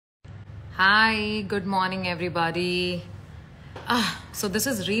Hi, good morning, everybody. So this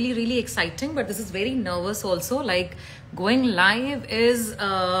is really exciting, but this is very nervous also. Like going live is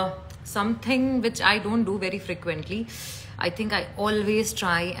something which I don't do very frequently. I think I always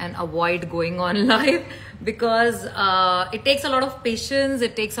try and avoid going on live because it takes a lot of patience.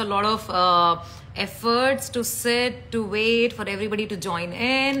 It takes a lot of efforts to sit, to wait for everybody to join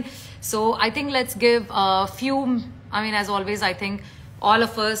in. So I think let's give a few, as always, I think all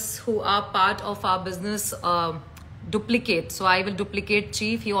of us who are part of our business duplicate. So I will duplicate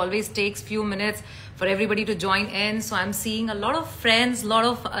Chief. He always takes few minutes for everybody to join in. So I'm seeing a lot of friends, a lot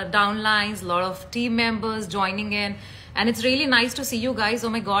of downlines, a lot of team members joining in. And it's really nice to see you guys. Oh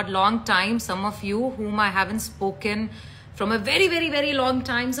my God, long time. Some of you whom I haven't spoken from a very long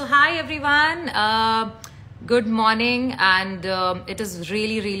time. So hi everyone. Good morning. And it is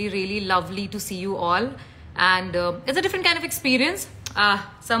really lovely to see you all. And it's a different kind of experience.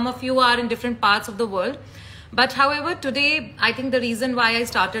 Some of you are in different parts of the world. But however, today, I think the reason why I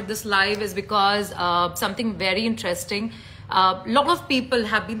started this live is because something very interesting. A lot of people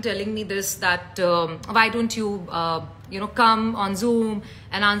have been telling me this, that why don't you, come on Zoom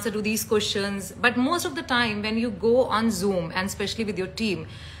and answer to these questions. But most of the time when you go on Zoom, and especially with your team,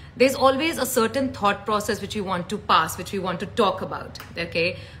 there's always a certain thought process which you want to pass, which we want to talk about.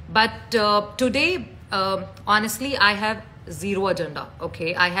 Okay. But today, honestly, I have zero agenda.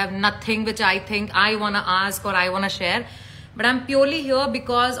 Okay. I have nothing which I think I want to ask or I want to share. But I'm purely here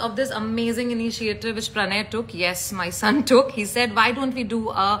because of this amazing initiative which Pranay took. Yes, my son took. He said, why don't we do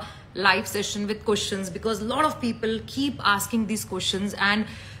a live session with questions? Because a lot of people keep asking these questions and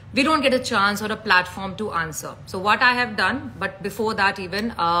we don't get a chance or a platform to answer. So what I have done, but before that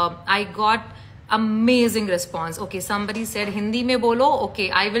even, I got amazing response. Okay, somebody said Hindi mein bolo.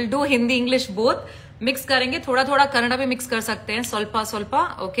 Okay, I will do Hindi, English both. Mix करेंगे, थोड़ा कन्नड़ा भी mix कर सकते हैं,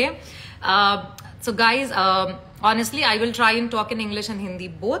 स्वल्पा. Okay. So guys, honestly, I will try and talk in English and Hindi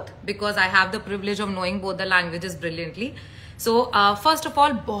both because I have the privilege of knowing both the languages brilliantly. So first of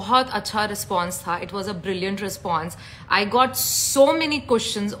all, बहुत अच्छा response था. It was a brilliant response. I got so many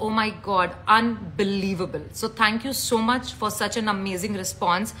questions. Oh my God, unbelievable. So thank you so much for such an amazing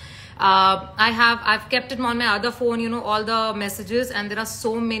response. I've kept it on my other phone, all the messages, and there are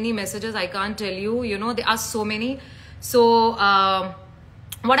so many messages. I can't tell you, there are so many. So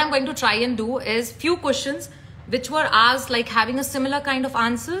what I'm going to try and do is few questions which were asked, like having a similar kind of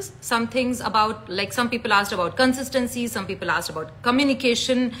answers. Some things about, like some people asked about consistency, some people asked about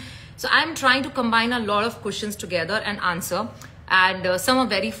communication. So I'm trying to combine a lot of questions together and answer, and some are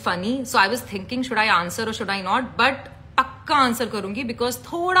very funny. So I was thinking, should I answer or should I not? But पक्का answer करूंगी because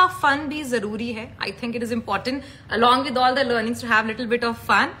थोड़ा fun भी जरूरी है. I think it is important along with all the learnings to have little bit of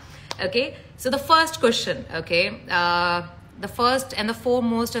fun. Okay, so the first question, okay, the first and the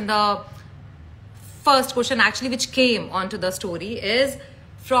foremost and the first question actually which came onto the story is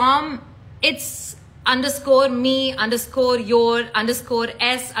from it's _me _your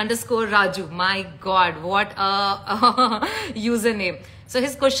 _s _Raju. My God, what a username. So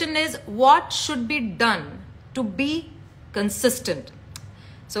his question is, what should be done to be consistent?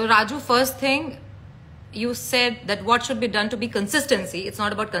 So Raju, first thing you said that what should be done to be consistency. It's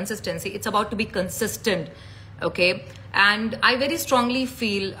not about consistency. It's about to be consistent. Okay. And I very strongly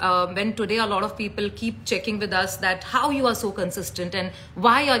feel when today a lot of people keep checking with us that how you are so consistent and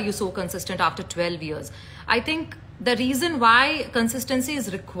why are you so consistent after 12 years. I think the reason why consistency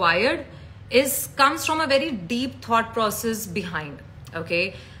is required comes from a very deep thought process behind.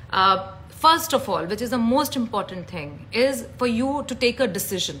 Okay. First of all, which is the most important thing, is for you to take a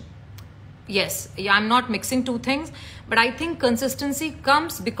decision. Yes, I'm not mixing two things, but I think consistency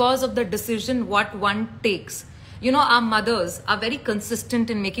comes because of the decision what one takes. Our mothers are very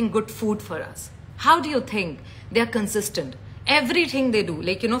consistent in making good food for us. How do you think they are consistent? Everything they do,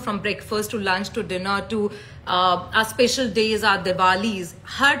 like, from breakfast to lunch to dinner to our special days, our Diwalis,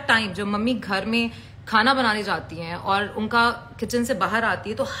 her time जब mummy घर में खाना बनाने जाती हैं और उनका kitchen से बाहर आती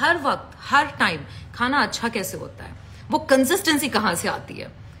है तो हर वक्त हर टाइम खाना अच्छा कैसे होता है, वो कंसिस्टेंसी कहाँ से आती है?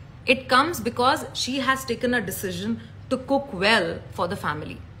 It comes because she has taken a decision to cook well for the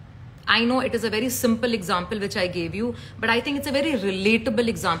family. I know it is a very simple example which I gave you, but I think it's a very relatable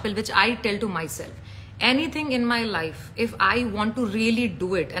example which I tell to myself. Anything in my life, if I want to really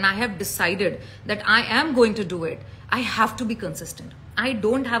do it and I have decided that I am going to do it, I have to be consistent. I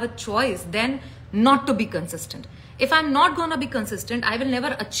don't have a choice then not to be consistent. If I'm not going to be consistent, I will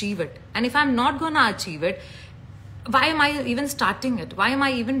never achieve it. And if I'm not going to achieve it, why am I even starting it? Why am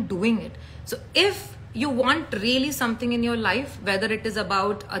I even doing it? So if you want really something in your life, whether it is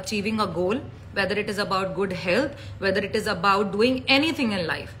about achieving a goal, whether it is about good health, whether it is about doing anything in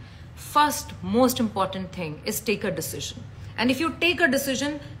life, first most important thing is take a decision. And if you take a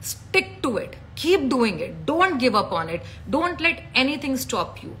decision, stick to it. Keep doing it. Don't give up on it. Don't let anything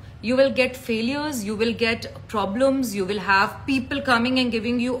stop you. You will get failures. You will get problems. You will have people coming and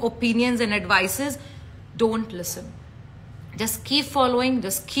giving you opinions and advices. Don't listen. Just keep following.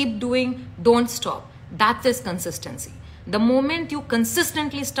 Just keep doing. Don't stop. That is consistency. The moment you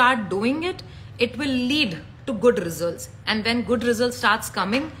consistently start doing it, it will lead to good results. And when good results starts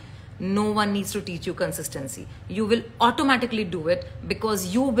coming, no one needs to teach you consistency. You will automatically do it because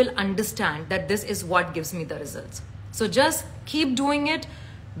you will understand that this is what gives me the results. So just keep doing it.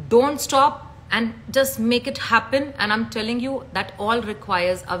 Don't stop and just make it happen. And I'm telling you that all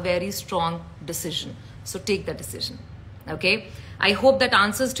requires a very strong decision. So take the decision. Okay. I hope that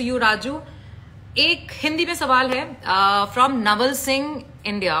answers to you, Raju. एक हिंदी में सवाल है from Naval Singh,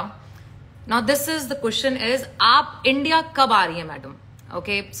 India. Now this is the question is, आप India कब आ रही है madam?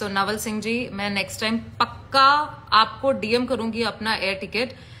 Okay so Naval Singh ji, मैं next time पक्का आपको डीएम करूंगी अपना एयर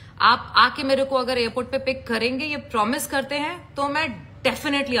टिकट. आप आके मेरे को अगर एयरपोर्ट पे पिक करेंगे, ये प्रॉमिस करते हैं, तो मैं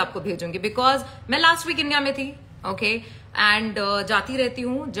डेफिनेटली आपको भेजूंगी. बिकॉज मैं लास्ट वीक इंडिया में थी. ओके एंड जाती रहती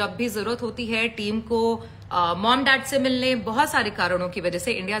हूँ जब भी जरूरत होती है टीम को मॉम डैड से मिलने. बहुत सारे कारणों की वजह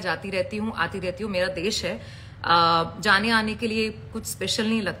से इंडिया जाती रहती हूँ, आती रहती हूँ. मेरा देश है, जाने आने के लिए कुछ स्पेशल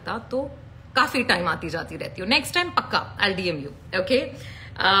नहीं लगता, तो काफी टाइम आती जाती रहती हूँ. नेक्स्ट टाइम पक्का आई DM you. Okay,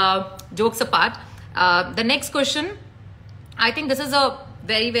 jokes apart, the next question, I think this is a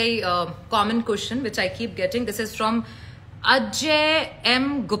very common question which I keep getting. This is from Ajay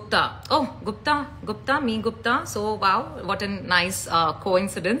M Gupta. Oh, Gupta, me Gupta. So wow, what a nice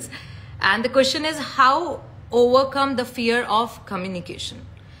coincidence. And the question is, how overcome the fear of communication?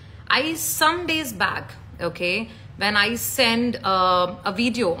 Some days back, okay, when I send a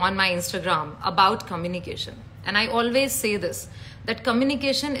video on my Instagram about communication, and I always say this, that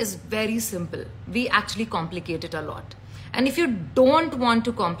communication is very simple. We actually complicate it a lot. And if you don't want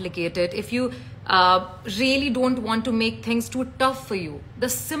to complicate it, if you really don't want to make things too tough for you, the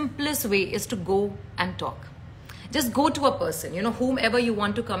simplest way is to go and talk. Just go to a person, whomever you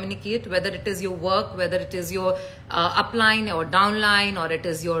want to communicate, whether it is your work, whether it is your upline or downline, or it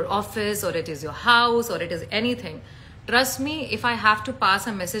is your office, or it is your house, or it is anything. Trust me, if I have to pass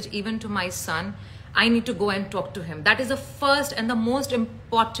a message even to my son, I need to go and talk to him. That is the first and the most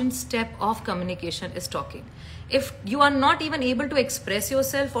important step of communication, is talking. If you are not even able to express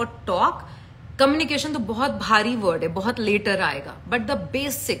yourself or talk, communication तो बहुत भारी word है, बहुत later आएगा. But the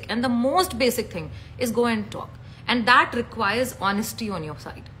basic and the most basic thing is go and talk. And that requires honesty on your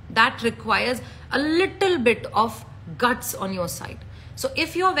side. That requires a little bit of guts on your side. So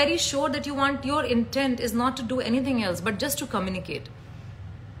if you're very sure that your intent is not to do anything else, but just to communicate,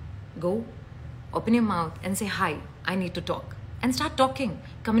 go, open your mouth and say, hi, I need to talk. And start talking.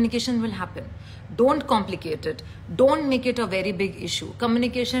 Communication will happen. Don't complicate it. Don't make it a very big issue.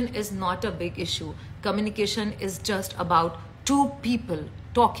 Communication is not a big issue. Communication is just about two people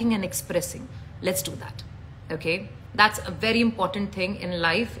talking and expressing. Let's do that. Okay? That's a very important thing in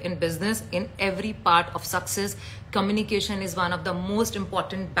life, in business, in every part of success. Communication is one of the most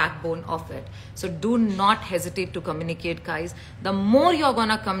important backbone of it. So do not hesitate to communicate, guys. The more you're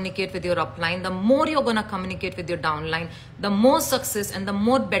gonna communicate with your upline, the more you're gonna communicate with your downline, the more success and the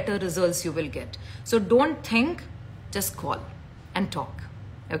more better results you will get. So don't think, just call and talk.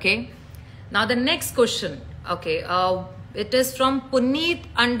 Okay? Now the next question, okay, it is from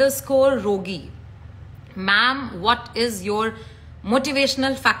Puneet_Rogi. Ma'am, what is your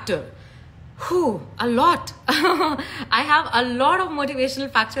motivational factor? A lot. I have a lot of motivational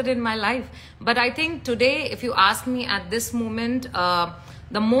factor in my life. But I think today, if you ask me at this moment,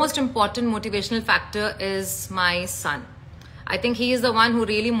 the most important motivational factor is my son. I think he is the one who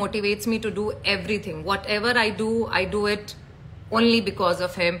really motivates me to do everything. Whatever I do it only because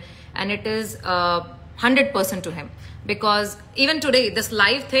of him. And it is 100% to him. Because even today, this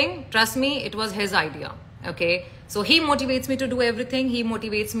live thing, trust me, it was his idea. Okay, so he motivates me to do everything. He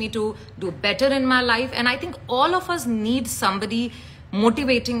motivates me to do better in my life. And I think all of us need somebody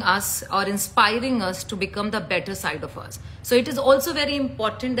motivating us or inspiring us to become the better side of us. So it is also very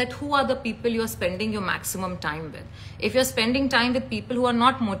important that who are the people you are spending your maximum time with. If you're spending time with people who are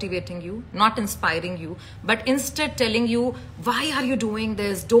not motivating you, not inspiring you, but instead telling you, why are you doing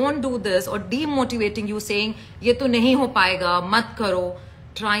this? Don't do this, or demotivating you, saying, ye to nahi ho paega, mat karo,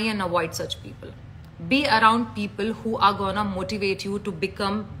 try and avoid such people. Be around people who are gonna motivate you to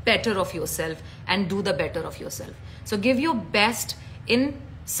become better of yourself and do the better of yourself. So give your best in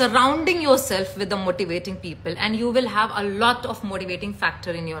surrounding yourself with the motivating people, and you will have a lot of motivating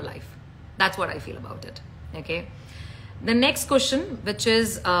factor in your life. That's what I feel about it. Okay. The next question, which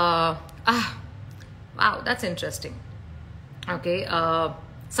is, wow, that's interesting. Okay,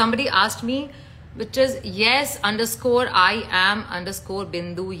 somebody asked me, which is yes underscore I am underscore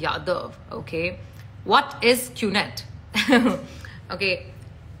Bindu Yadav. Okay, what is QNet? Okay,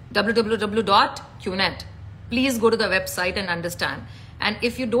 www.qnet. Please go to the website and understand. And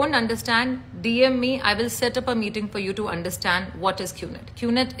if you don't understand, DM me. I will set up a meeting for you to understand what is QNet.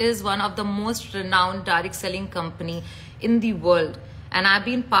 QNet is one of the most renowned direct selling company in the world. And I've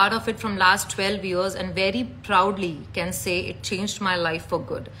been part of it from last 12 years and very proudly can say it changed my life for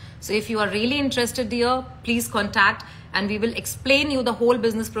good. So if you are really interested, dear, please contact and we will explain you the whole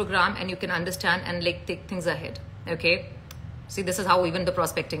business program and you can understand and like take things ahead. Okay. See, this is how even the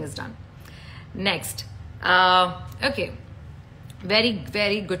prospecting is done. Next. Okay. Very,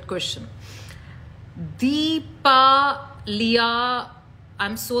 very good question. Deepalia,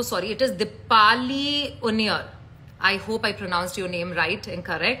 I'm so sorry. It is Dipali Unir. I hope I pronounced your name right and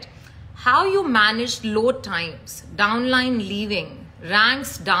correct. How you managed low times, downline leaving,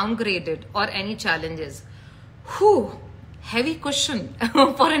 ranks downgraded, or any challenges? Whew, heavy question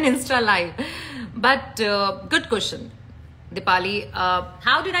for an Insta live. But good question, Dipali.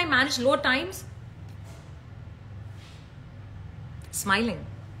 How did I manage low times? Smiling.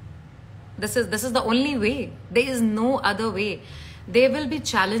 This is the only way. There is no other way. There will be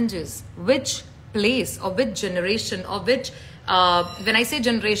challenges. Which place or which generation or which when I say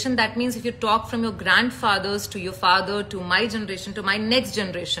generation, that means if you talk from your grandfathers to your father to my generation to my next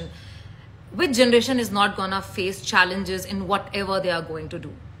generation, which generation is not gonna face challenges in whatever they are going to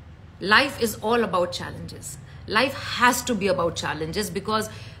do? Life is all about challenges. Life has to be about challenges, because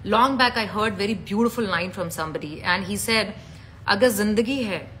long back I heard very beautiful line from somebody and he said, अगर जिंदगी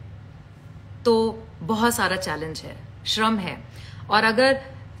है तो बहुत सारा challenge है, श्रम है, और अगर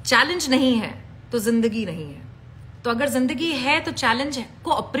चैलेंज नहीं है तो जिंदगी नहीं है. तो अगर जिंदगी है तो चैलेंज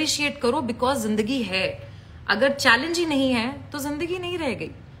को अप्रिशिएट करो, बिकॉज जिंदगी है. अगर चैलेंज ही नहीं है तो जिंदगी नहीं रह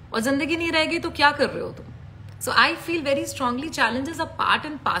गई, और जिंदगी नहीं रह गई तो क्या कर रहे हो तुम? सो I feel very strongly challenges are part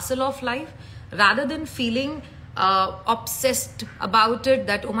and parcel of life, rather than feeling obsessed about it,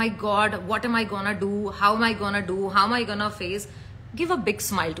 that oh my god, what am I gonna do, how am I gonna do, how am I gonna face. Give a big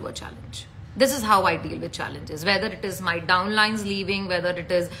smile to a challenge. This is how I deal with challenges, whether it is my downlines leaving, whether it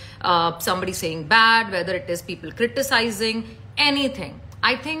is somebody saying bad, whether it is people criticizing, anything.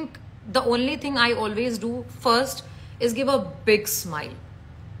 I think the only thing I always do first is give a big smile.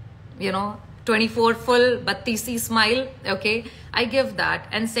 24 full battisi smile. Okay, I give that.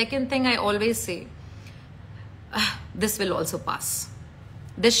 And second thing I always say, this will also pass.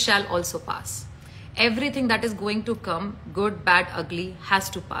 This shall also pass. Everything that is going to come, good, bad, ugly, has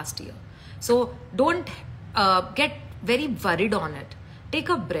to pass, dear. So don't get very worried on it. Take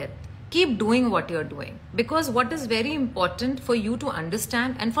a breath. Keep doing what you're doing. Because what is very important for you to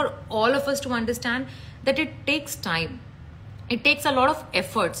understand, and for all of us to understand, that it takes time. It takes a lot of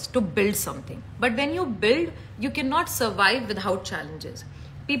efforts to build something. But when you build, you cannot survive without challenges.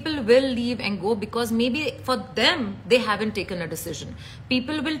 People will leave and go because maybe for them, they haven't taken a decision.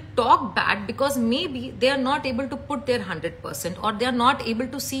 People will talk bad because maybe they are not able to put their 100%, or they are not able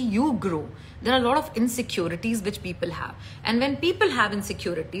to see you grow. There are a lot of insecurities which people have. And when people have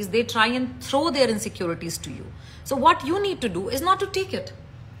insecurities, they try and throw their insecurities to you. So what you need to do is not to take it.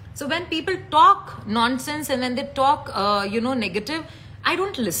 So when people talk nonsense and when they talk, negative, I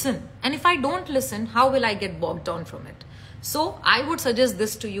don't listen. And if I don't listen, how will I get bogged down from it? So I would suggest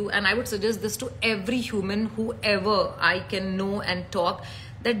this to you, and I would suggest this to every human, whoever I can know and talk,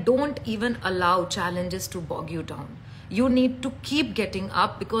 that don't even allow challenges to bog you down. You need to keep getting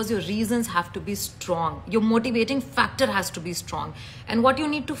up, because your reasons have to be strong. Your motivating factor has to be strong. And what you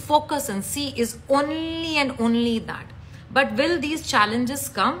need to focus and see is only and only that. But will these challenges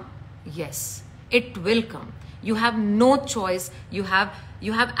come? Yes, it will come. You have no choice. You have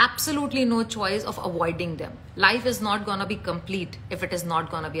absolutely no choice of avoiding them. Life is not gonna be complete if it is not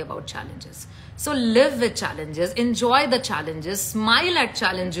gonna be about challenges. So live with challenges, enjoy the challenges, smile at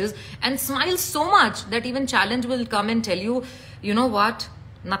challenges, and smile so much that even challenge will come and tell you, you know what,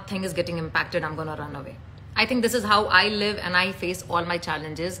 nothing is getting impacted, I'm gonna run away. I think this is how I live and I face all my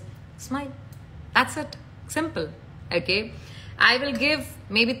challenges. Smile. That's it. Simple. Okay. I will give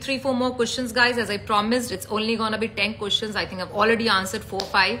maybe 3-4 more questions, guys. As I promised, it's only gonna be 10 questions. I think I've already answered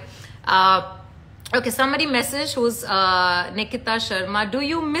 4-5. Okay, somebody messaged, who's Nikita Sharma. Do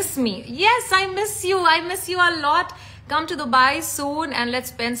you miss me? Yes, I miss you. I miss you a lot. Come to Dubai soon and let's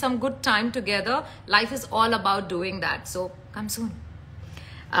spend some good time together. Life is all about doing that. So come soon.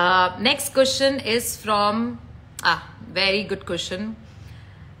 Next question is from, very good question.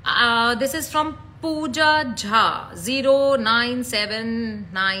 This is from Pooja Jha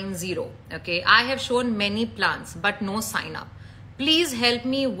 09790. Okay, I have shown many plans but no sign up. Please help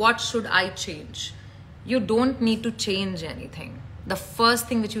me. What should I change? You don't need to change anything. The first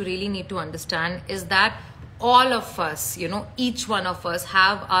thing which you really need to understand is that all of us, each one of us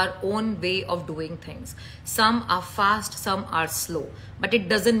have our own way of doing things. Some are fast, some are slow, but it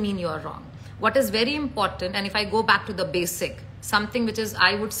doesn't mean you're wrong. What is very important, and if I go back to the basic, something which is,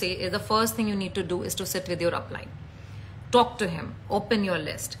 I would say, is the first thing you need to do is to sit with your upline. Talk to him, open your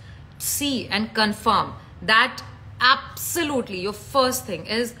list, see and confirm that absolutely your first thing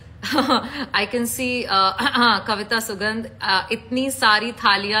is, I can see Kavita Sugandh, itni sari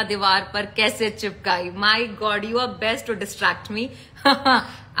thaliyan diwar par kaise chipkai. My God, you are best to distract me.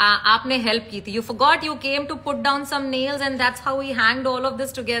 Aapne help ki thi. You forgot you came to put down some nails and that's how we hanged all of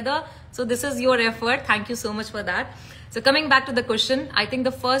this together. So this is your effort. Thank you so much for that. So coming back to the question, I think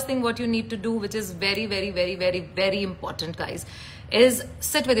the first thing what you need to do, which is very, very, very, very, very important, guys, is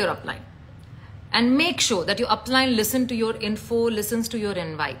sit with your upline. And make sure that your upline listens to your info, listens to your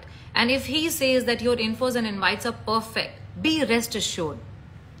invite. And if he says that your infos and invites are perfect, be rest assured.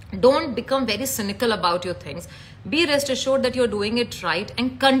 Don't become very cynical about your things. Be rest assured that you're doing it right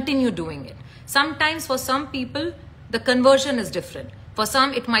and continue doing it. Sometimes for some people, the conversion is different. For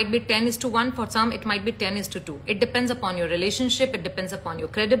some, it might be 10:1. For some, it might be 10:2. It depends upon your relationship. It depends upon your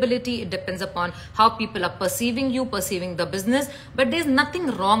credibility. It depends upon how people are perceiving you, perceiving the business. But there's nothing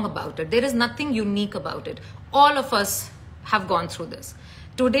wrong about it. There is nothing unique about it. All of us have gone through this.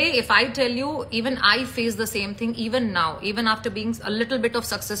 Today, if I tell you, even I face the same thing, even now, even after being a little bit of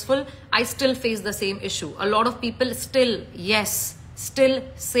successful, I still face the same issue. A lot of people still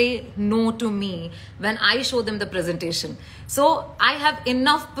say no to me when I show them the presentation. So I have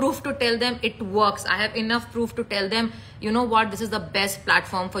enough proof to tell them it works. I have enough proof to tell them, you know what, this is the best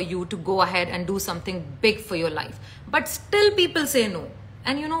platform for you to go ahead and do something big for your life. But still people say no.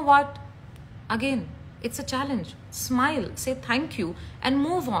 And you know what? Again, it's a challenge. Smile, say thank you and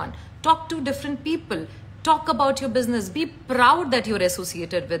move on. Talk to different people. Talk about your business. Be proud that you're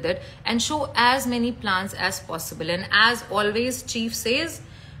associated with it and show as many plans as possible. And as always, Chief says,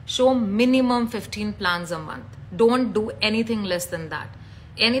 show minimum 15 plans a month. Don't do anything less than that.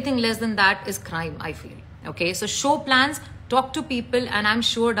 Anything less than that is crime, I feel. Okay, so show plans, talk to people, and I'm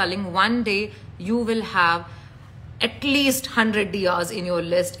sure, darling, one day you will have at least 100 DRs in your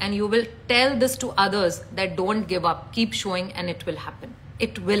list and you will tell this to others that don't give up. Keep showing and it will happen.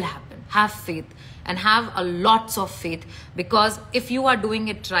 It will happen. Have faith and have a lots of faith, because if you are doing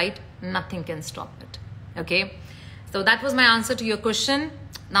it right, nothing can stop it. Okay, so that was my answer to your question.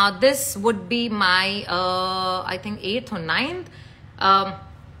 Now this would be my I think 8th or 9th.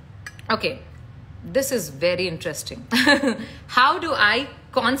 Okay, this is very interesting. How do I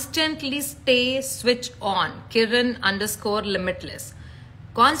constantly stay switched on? Kiran_limitless.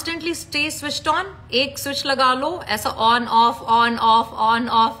 Constantly stay switched on. एक switch लगा लो, ऐसा on off on off on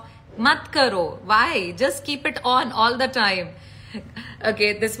off मत करो. Why? Just keep it on all the time.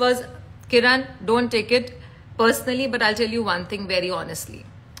 Okay, this was Kiran. Don't take it personally, but I'll tell you one thing very honestly.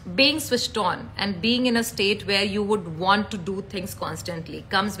 Being switched on and being in a state where you would want to do things constantly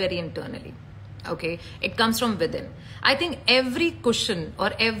comes very internally. Okay, it comes from within. I think every question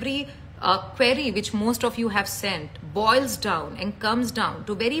or every query which most of you have sent boils down and comes down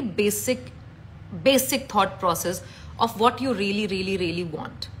to very basic thought process of what you really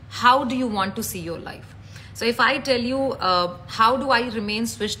want. How do you want to see your life? So if I tell you how do I remain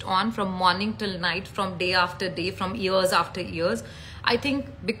switched on from morning till night, from day after day, from years after years, I think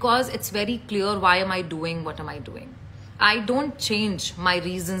because it's very clear why am I doing what am I doing. I don't change my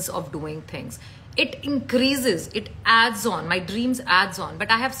reasons of doing things. It increases, it adds on, my dreams adds on, but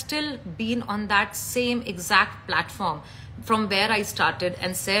I have still been on that same exact platform from where I started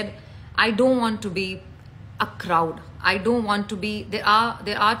and said, I don't want to be a crowd. I don't want to be, there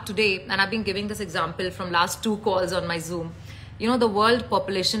are today, and I've been giving this example from last 2 calls on my Zoom. You know, the world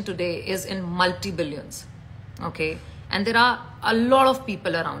population today is in multi-billions, okay? And there are a lot of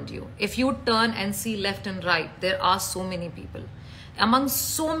people around you. If you turn and see left and right, there are so many people. Among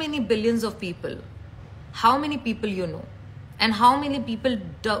so many billions of people, how many people you know? And how many people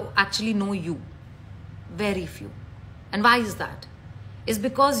do actually know you? Very few. And why is that? It's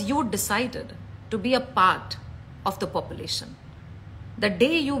because you decided to be a part of the population. The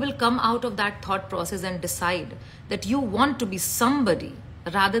day you will come out of that thought process and decide that you want to be somebody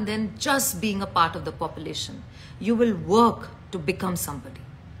rather than just being a part of the population, you will work to become somebody.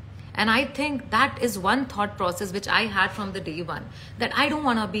 And I think that is one thought process which I had from the day one, that I don't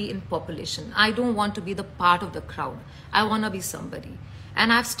want to be in population. I don't want to be the part of the crowd. I want to be somebody.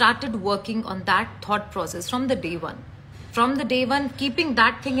 And I've started working on that thought process from the day one. From the day one, keeping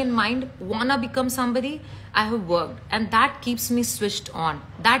that thing in mind, wanna become somebody, I have worked. And that keeps me switched on.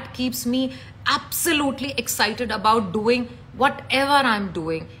 That keeps me absolutely excited about doing whatever I'm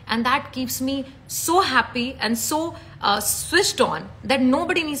doing. And that keeps me so happy and so switched on that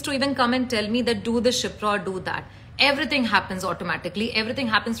nobody needs to even come and tell me that do this, Shipra, or do that. Everything happens automatically. Everything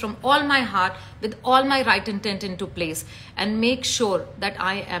happens from all my heart with all my right intent into place, and make sure that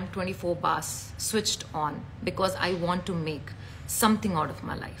I am 24 bars switched on because I want to make something out of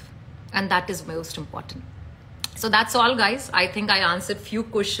my life. And that is most important. So that's all, guys. I think I answered few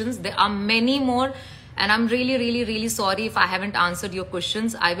questions. There are many more. And I'm really sorry if I haven't answered your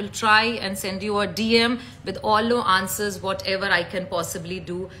questions. I will try and send you a DM with all the answers, whatever I can possibly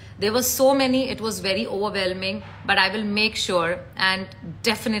do. There were so many, it was very overwhelming, but I will make sure and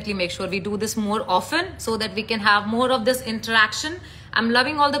definitely make sure we do this more often so that we can have more of this interaction. I'm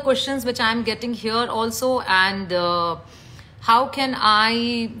loving all the questions which I'm getting here also, and how can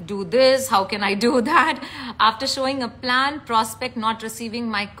I do this? How can I do that? After showing a plan, prospect not receiving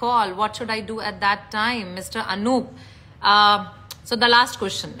my call, what should I do at that time, Mr. Anoop? So the last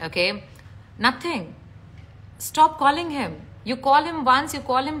question, okay? Nothing. Stop calling him. You call him once, you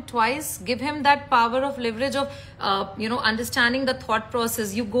call him twice, give him that power of leverage of, understanding the thought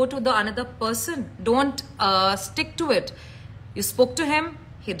process. You go to the another person. Don't stick to it. You spoke to him,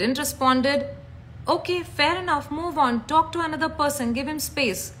 he didn't responded. Okay, fair enough, move on, talk to another person, give him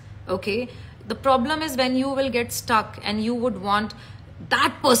space, okay? The problem is when you will get stuck and you would want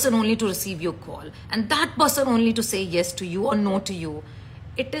that person only to receive your call and that person only to say yes to you or no to you.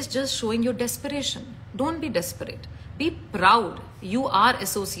 It is just showing your desperation. Don't be desperate. Be proud. You are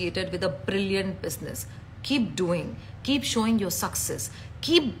associated with a brilliant business. Keep doing, keep showing your success,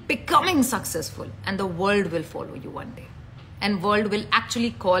 keep becoming successful, and the world will follow you one day. And world will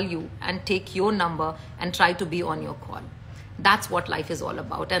actually call you and take your number and try to be on your call. That's what life is all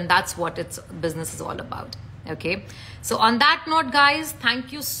about, and that's what its business is all about. Okay, so on that note, guys,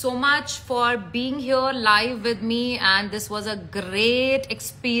 thank you so much for being here live with me, and this was a great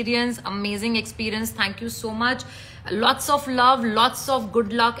experience, amazing experience. Thank you so much. Lots of love, lots of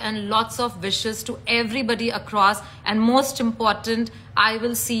good luck, and lots of wishes to everybody across. And most important, I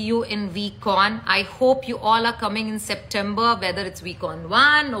will see you in VCon. I hope you all are coming in September, whether it's VCon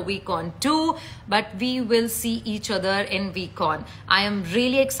 1 or VCon 2, but we will see each other in VCon. I am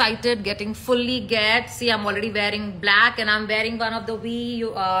really excited, getting fully geared. See, I'm already wearing black and I'm wearing one of the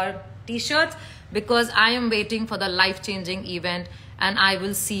t-shirts because I am waiting for the life-changing event, and I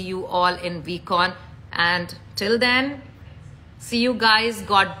will see you all in VCon. And till then, see you guys.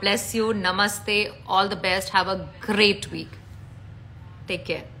 God bless you. Namaste. All the best. Have a great week. Take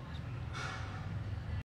care.